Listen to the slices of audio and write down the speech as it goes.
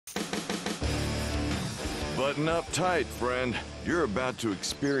Button up tight, friend. You're about to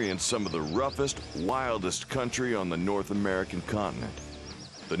experience some of the roughest, wildest country on the North American continent.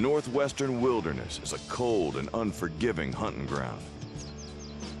 The northwestern wilderness is a cold and unforgiving hunting ground.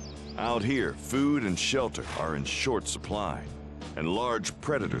 Out here, food and shelter are in short supply, and large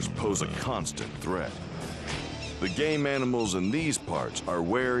predators pose a constant threat. The game animals in these parts are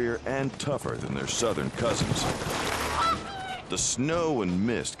warier and tougher than their southern cousins. The snow and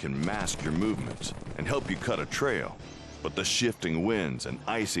mist can mask your movements and help you cut a trail, but the shifting winds and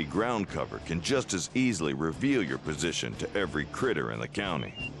icy ground cover can just as easily reveal your position to every critter in the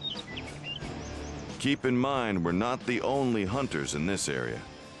county. Keep in mind, we're not the only hunters in this area.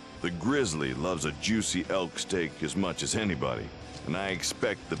 The grizzly loves a juicy elk steak as much as anybody, and I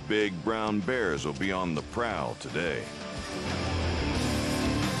expect the big brown bears will be on the prowl today.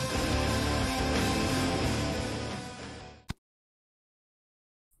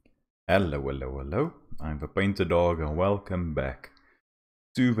 Hello, I'm the PaintedDog and welcome back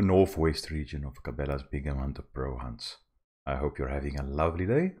to the northwest region of Cabela's Big and Hunter Pro Hunts. I hope you're having a lovely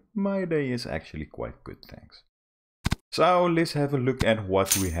day. My day is actually quite good, thanks. So let's have a look at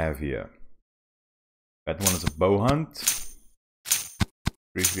what we have here. That one is a bow hunt,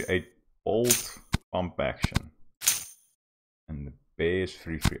 338 bolt pump action, and the bear is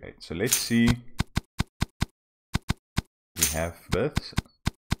 338. So let's see. We have this.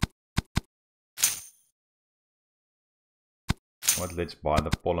 What? Let's buy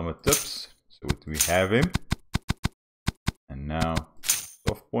the polymer tips so that we have him. And now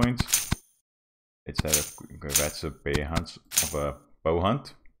soft points. Let's have a that's a bear hunt of a bow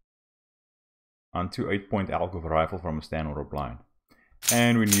hunt. Onto 8-point elk with a rifle from a stand or a blind.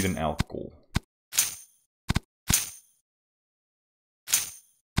 And we need an elk call.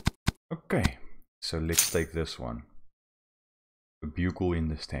 Okay, so let's take this one. A bugle in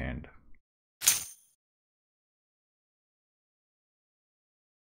the stand.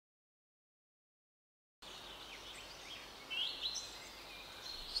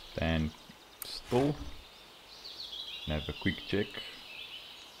 Stand still and have a quick check.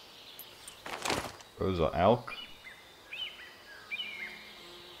 Those are elk.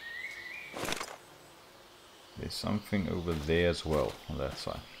 There's something over there as well on that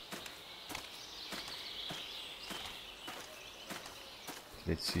side.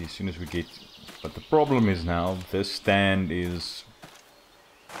 Let's see as soon as we get. But the problem is now this stand is.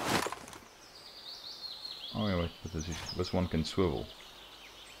 Oh yeah, wait, but this one can swivel,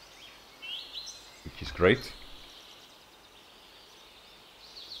 which is great.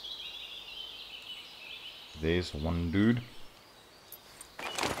 There's one dude.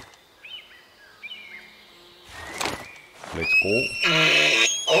 Let's go.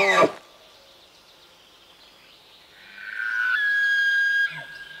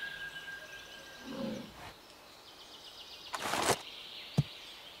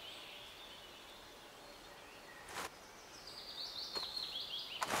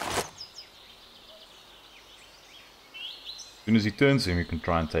 As soon as he turns him, we can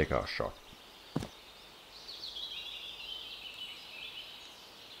try and take our shot.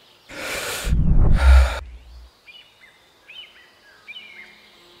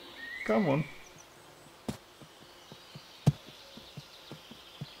 Come on.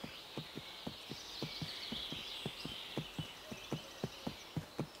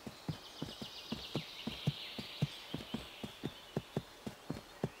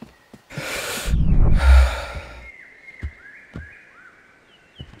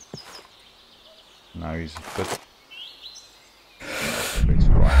 Now he's a bit. Let's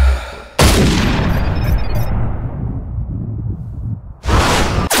try and go for it.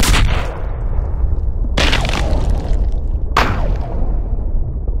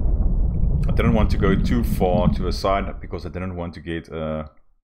 I didn't want to go too far to a side because I didn't want to get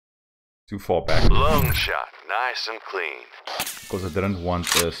too far back. Lung shot, nice and clean. Because I didn't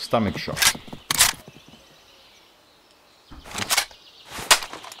want a stomach shot.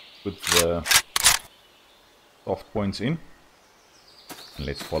 Put the soft points in. And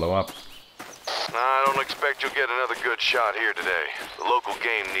let's follow up. I don't expect you'll get another good shot here today. The local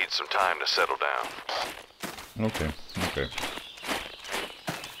game needs some time to settle down. Okay.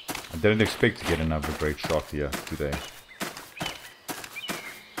 I didn't expect to get another great shot here today.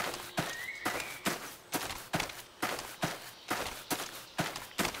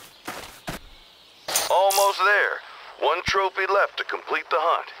 Almost there. One trophy left to complete the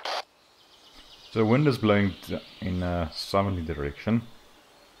hunt. So wind is blowing in a southerly direction.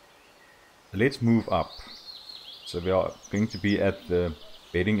 Let's move up. So we are going to be at the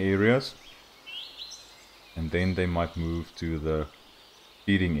bedding areas. And then they might move to the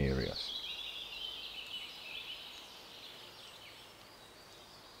feeding areas.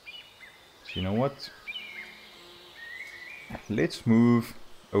 So you know what? Let's move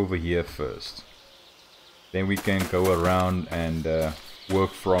over here first. Then we can go around and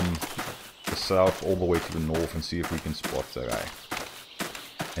work from the south all the way to the north and see if we can spot the guy.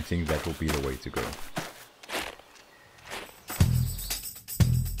 I think that will be the way to go.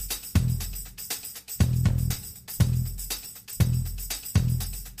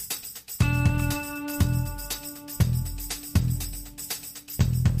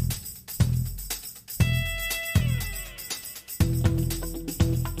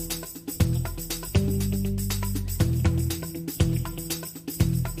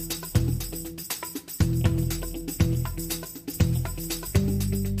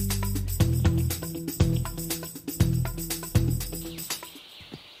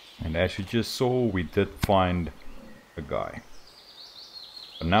 And as you just saw, we did find a guy.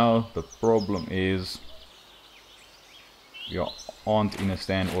 But now the problem is we aren't in a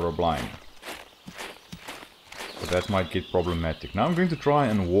stand or a blind. So that might get problematic. Now I'm going to try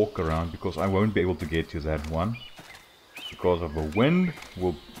and walk around because I won't be able to get to that one. Because of the wind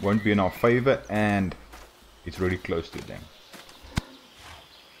won't be in our favor and it's really close to them.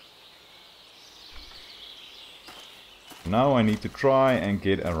 Now I need to try and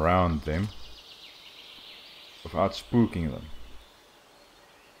get around them without spooking them.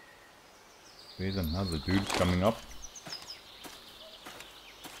 There's another dude coming up.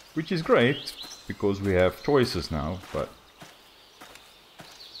 Which is great, because we have choices now, but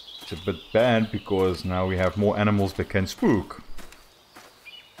it's a bit bad because now we have more animals that can spook.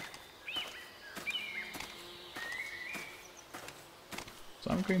 So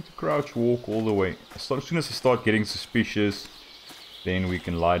I'm going to crouch walk all the way. As soon as I start getting suspicious, then we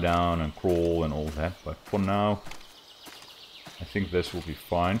can lie down and crawl and all that. But for now, I think this will be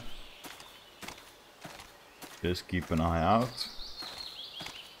fine. Just keep an eye out.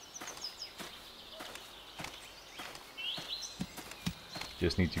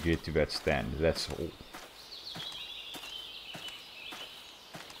 Just need to get to that stand, that's all.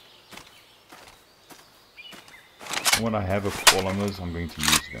 When I have a polymers, I'm going to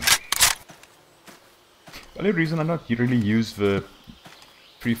use them. The only reason I don't really use the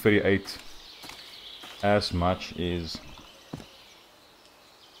 338 as much is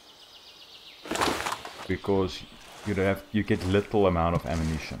because you get little amount of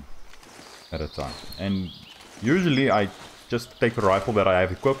ammunition at a time. And usually I just take a rifle that I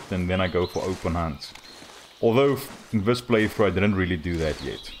have equipped and then I go for open hunts. Although in this playthrough I didn't really do that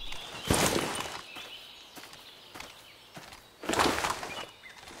yet.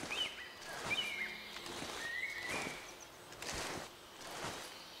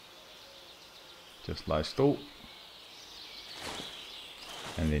 Just lie still.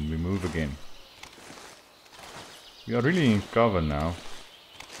 And then we move again. We are really in cover now.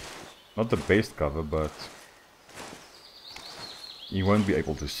 Not the best cover, but you won't be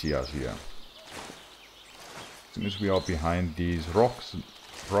able to see us here. As soon as we are behind these rocks,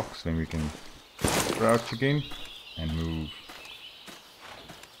 then we can crouch again and move.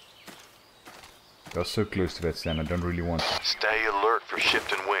 We are so close to that stand, I don't really want to. Stay alert for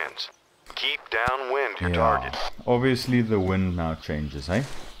shifting winds. Keep downwind your target. Obviously the wind now changes, eh?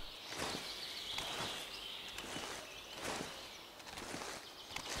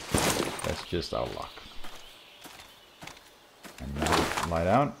 That's just our luck. And now we lie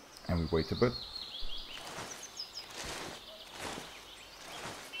down and we wait a bit.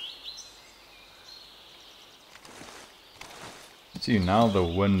 See, now the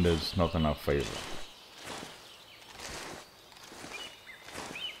wind is not in our favor.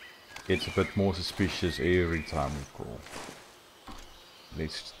 Gets a bit more suspicious every time we crawl.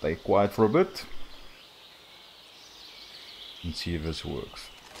 Let's stay quiet for a bit and see if this works.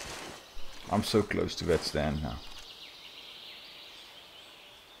 I'm so close to that stand now.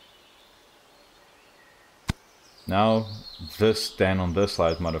 Now this stand on this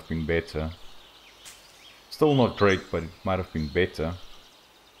side might have been better. Still not great, but it might have been better.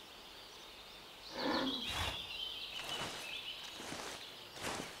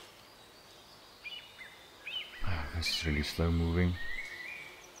 This is really slow moving.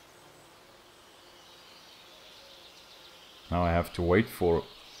 Now I have to wait for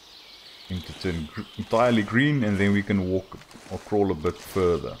him to turn entirely green and then we can walk or crawl a bit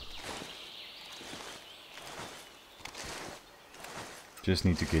further. Just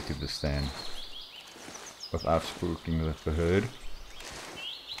need to get to the stand without spooking the herd.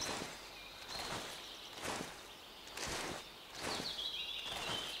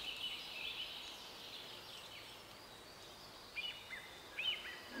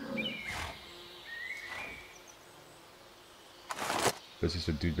 This is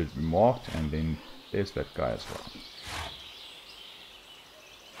a dude that we marked, and then there's that guy as well.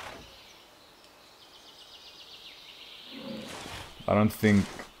 I don't think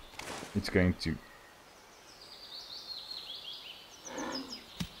it's going to...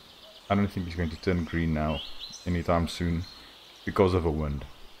 I don't think it's going to turn green now anytime soon because of a wind.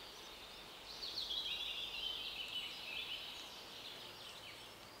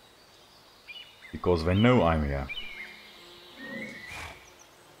 Because they know I'm here.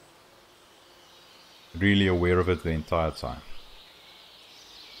 Really aware of it the entire time.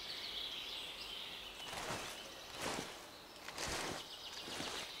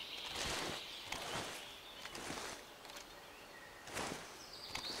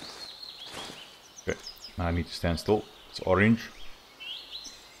 Okay, now I need to stand still. It's orange.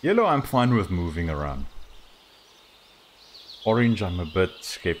 Yellow I'm fine with moving around. Orange I'm a bit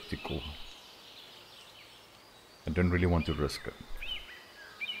skeptical. I don't really want to risk it.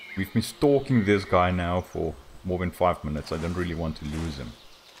 We've been stalking this guy now for more than 5 minutes. I don't really want to lose him.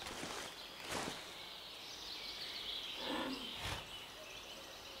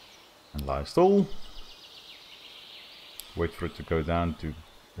 And lie still. Wait for it to go down to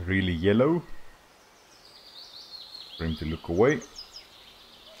really yellow. For him to look away.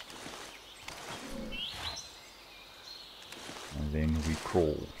 And then we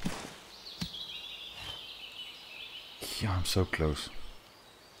crawl. Yeah, I'm so close.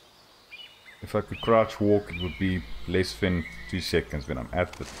 If I could crouch walk, it would be less than 2 seconds when I'm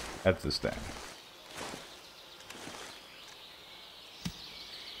at the stand.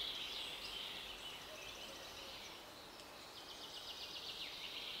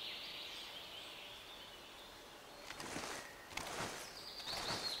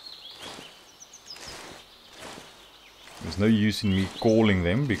 There's no use in me calling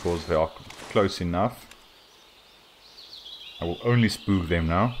them because they are close enough. I will only spook them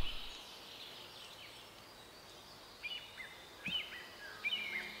now.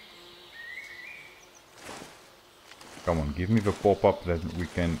 Come on, give me the pop-up that we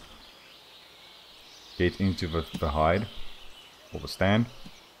can get into the hide or the stand.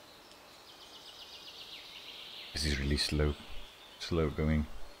 This is really slow going.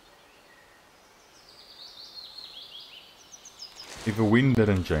 If the wind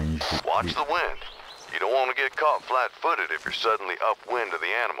didn't change... Watch the wind. You don't want to get caught flat-footed if you're suddenly upwind of the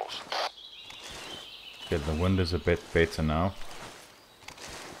animals. Okay, the wind is a bit better now.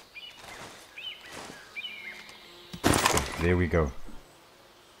 There we go.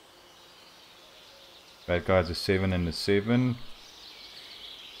 Bad guy's a 7 and a 7.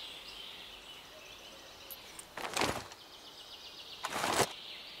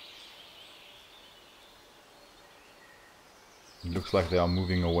 It looks like they are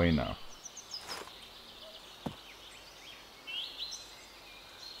moving away now.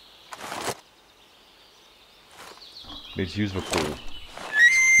 Let's use the call.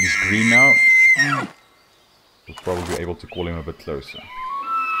 He's green now. We'll probably be able to call him a bit closer.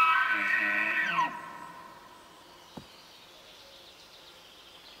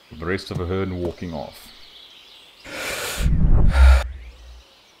 The rest of the herd walking off.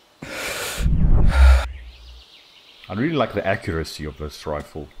 I really like the accuracy of this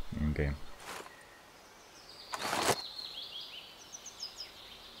rifle in game.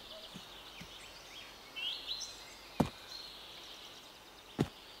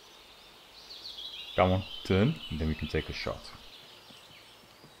 Come on, turn, and then we can take a shot.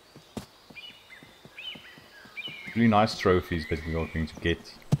 Really nice trophies that we are going to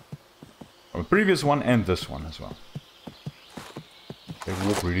get from the previous one and this one as well. They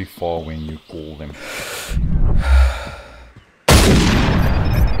walk really far when you call them.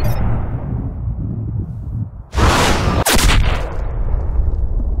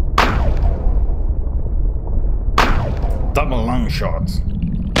 Double lung shots.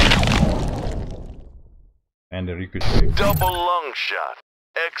 And a ricochet. Double lung shot.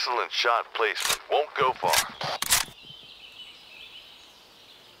 Excellent shot placement. Won't go far.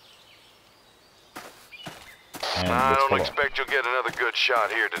 I don't expect you'll get another good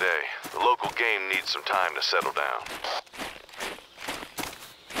shot here today. The local game needs some time to settle down.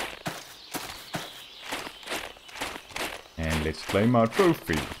 And let's claim our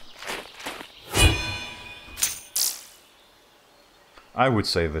trophy. I would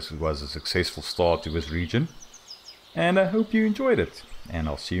say this was a successful start to this region. And I hope you enjoyed it. And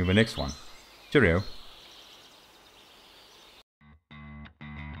I'll see you in the next one. Cheerio.